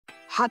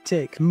Hot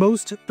take,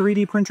 most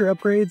 3D printer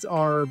upgrades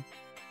are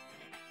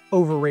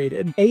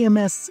overrated.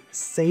 AMS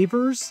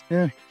savers?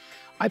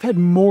 I've had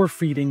more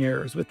feeding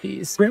errors with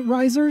these. Print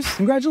risers?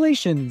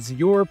 Congratulations,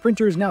 your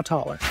printer is now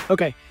taller.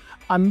 Okay,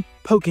 I'm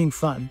poking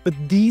fun, but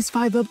these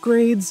 5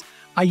 upgrades,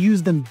 I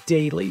use them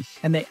daily,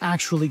 and they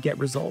actually get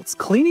results.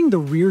 Cleaning the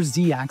rear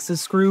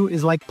Z-axis screw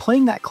is like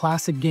playing that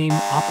classic game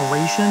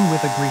Operation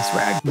with a grease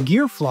rag.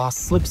 Gear floss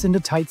slips into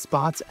tight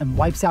spots and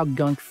wipes out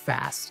gunk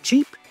fast.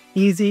 Cheap,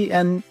 easy,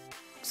 and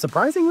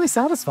surprisingly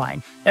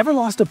satisfying. Ever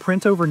lost a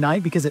print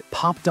overnight because it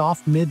popped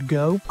off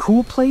mid-go?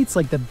 Cool plates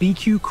like the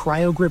BQ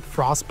CryoGrip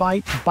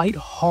Frostbite bite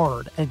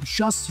hard at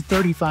just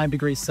 35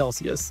 degrees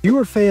Celsius.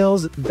 Fewer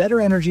fails, better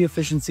energy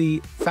efficiency,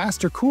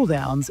 faster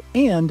cooldowns,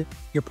 and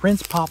your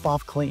prints pop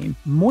off clean.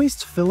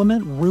 Moist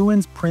filament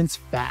ruins prints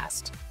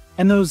fast.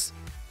 And those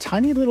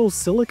tiny little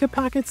silica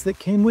packets that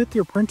came with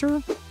your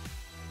printer?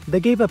 They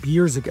gave up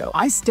years ago.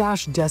 I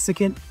stash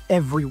desiccant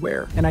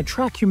everywhere, and I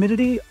track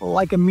humidity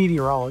like a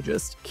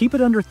meteorologist. Keep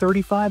it under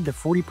 35 to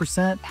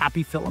 40%,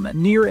 happy filament.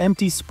 Near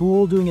empty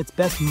spool doing its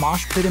best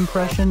mosh pit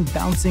impression,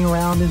 bouncing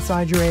around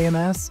inside your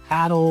AMS.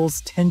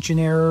 Paddles, tension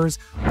errors,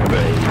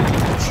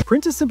 rage.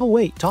 Print a simple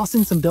weight, toss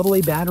in some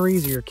AA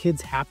batteries or your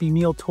kids' Happy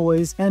Meal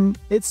toys, and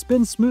it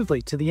spins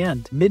smoothly to the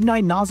end.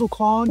 Midnight nozzle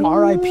clog,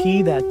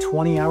 RIP that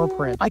 20-hour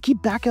print. I keep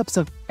backups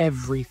of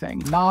everything.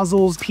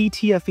 Nozzles,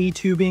 PTFE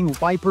tubing,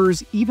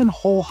 wipers, even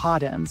whole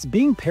hot ends.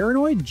 Being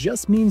paranoid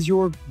just means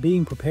you're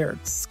being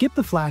prepared. Skip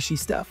the flashy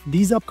stuff.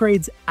 These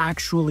upgrades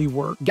actually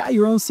work. Got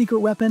your own secret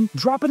weapon?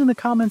 Drop it in the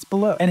comments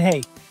below. And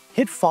hey,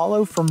 hit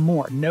follow for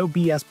more no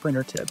BS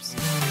printer tips.